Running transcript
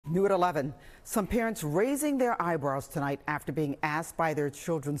New at 11, some parents raising their eyebrows tonight after being asked by their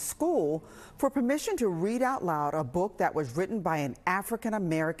children's school for permission to read out loud a book that was written by an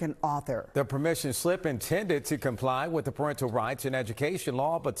African-American author. The permission slip intended to comply with the Parental Rights and Education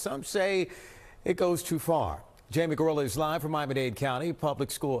law, but some say it goes too far. Jamie Gorilla is live from Miami-Dade County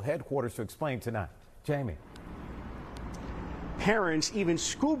Public School headquarters to explain tonight. Jamie. Parents, even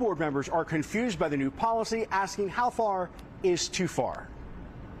school board members, are confused by the new policy, asking how far is too far.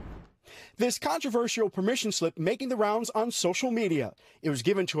 This controversial permission slip making the rounds on social media. It was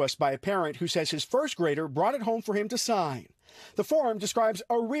given to us by a parent who says his first grader brought it home for him to sign. The form describes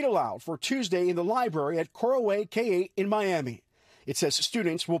a read aloud for Tuesday in the library at Coral Way K-8 in Miami. It says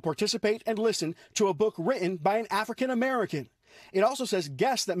students will participate and listen to a book written by an African American. It also says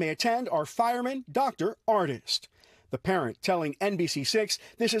guests that may attend are fireman, doctor, artist. The parent telling NBC6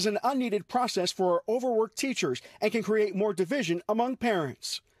 this is an unneeded process for our overworked teachers and can create more division among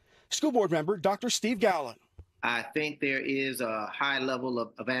parents. School board member Dr. Steve Gallen. I think there is a high level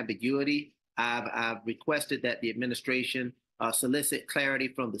of ambiguity. I've requested that the administration solicit clarity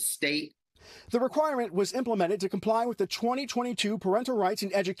from the state. The requirement was implemented to comply with the 2022 Parental Rights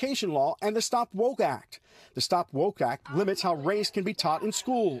and Education Law and the Stop Woke Act. The Stop Woke Act limits how race can be taught in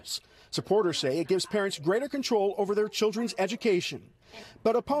schools. Supporters say it gives parents greater control over their children's education.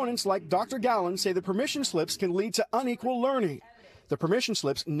 But opponents like Dr. Gallen say the permission slips can lead to unequal learning. The permission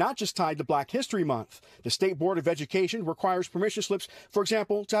slips not just tied to Black History Month. The State Board of Education requires permission slips, for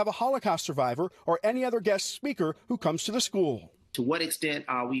example, to have a Holocaust survivor or any other guest speaker who comes to the school. To what extent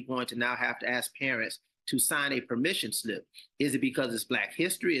are we going to now have to ask parents to sign a permission slip? Is it because it's Black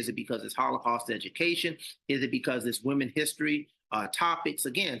history? Is it because it's Holocaust education? Is it because it's women history topics?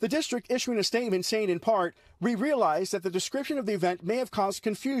 Again, the district issuing a statement saying in part, we realize that the description of the event may have caused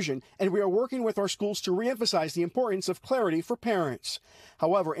confusion and we are working with our schools to reemphasize the importance of clarity for parents.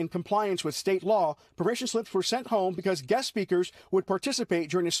 However, in compliance with state law, permission slips were sent home because guest speakers would participate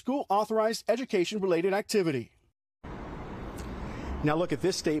during a school authorized education related activity. Now look at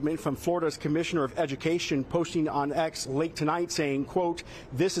this statement from Florida's Commissioner of Education posting on X late tonight saying, quote,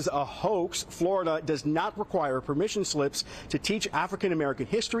 this is a hoax. Florida does not require permission slips to teach African American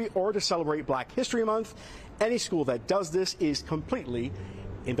history or to celebrate Black History Month. Any school that does this is completely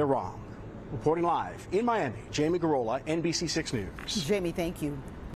in the wrong. Reporting live in Miami, Jamie Gorilla, NBC6 News. Jamie, thank you.